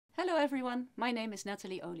Hello everyone, my name is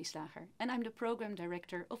Nathalie Olieslager and I'm the Program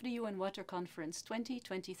Director of the UN Water Conference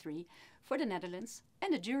 2023 for the Netherlands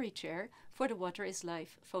and the Jury Chair for the Water is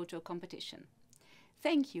Life photo competition.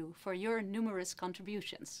 Thank you for your numerous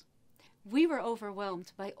contributions. We were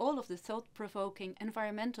overwhelmed by all of the thought-provoking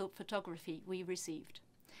environmental photography we received.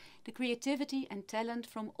 The creativity and talent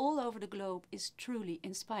from all over the globe is truly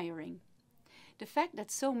inspiring. The fact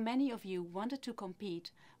that so many of you wanted to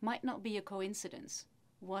compete might not be a coincidence.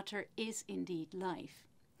 Water is indeed life.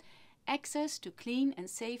 Access to clean and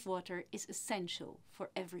safe water is essential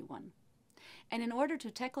for everyone. And in order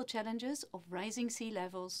to tackle challenges of rising sea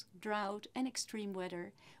levels, drought and extreme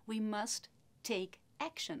weather, we must take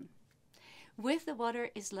action. With the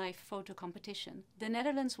Water is Life photo competition, the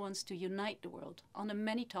Netherlands wants to unite the world on the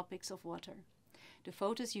many topics of water. The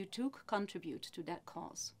photos you took contribute to that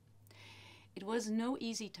cause. It was no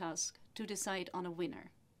easy task to decide on a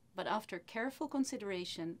winner, but after careful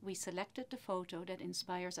consideration, we selected the photo that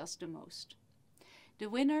inspires us the most. The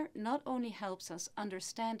winner not only helps us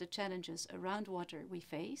understand the challenges around water we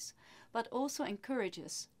face, but also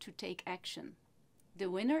encourages to take action. The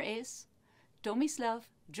winner is Tomislav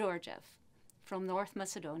Georgiev from North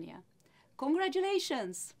Macedonia.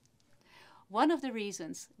 Congratulations! One of the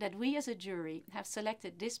reasons that we as a jury have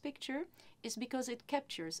selected this picture is because it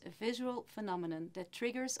captures a visual phenomenon that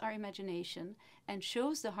triggers our imagination and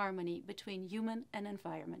shows the harmony between human and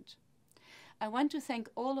environment. I want to thank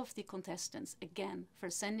all of the contestants again for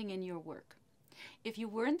sending in your work. If you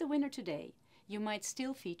weren't the winner today, you might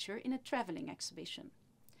still feature in a traveling exhibition.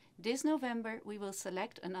 This November we will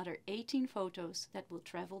select another 18 photos that will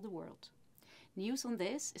travel the world. News on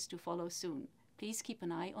this is to follow soon. Please keep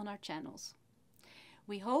an eye on our channels.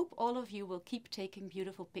 We hope all of you will keep taking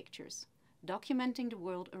beautiful pictures, documenting the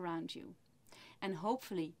world around you. And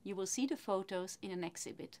hopefully you will see the photos in an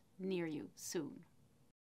exhibit near you soon.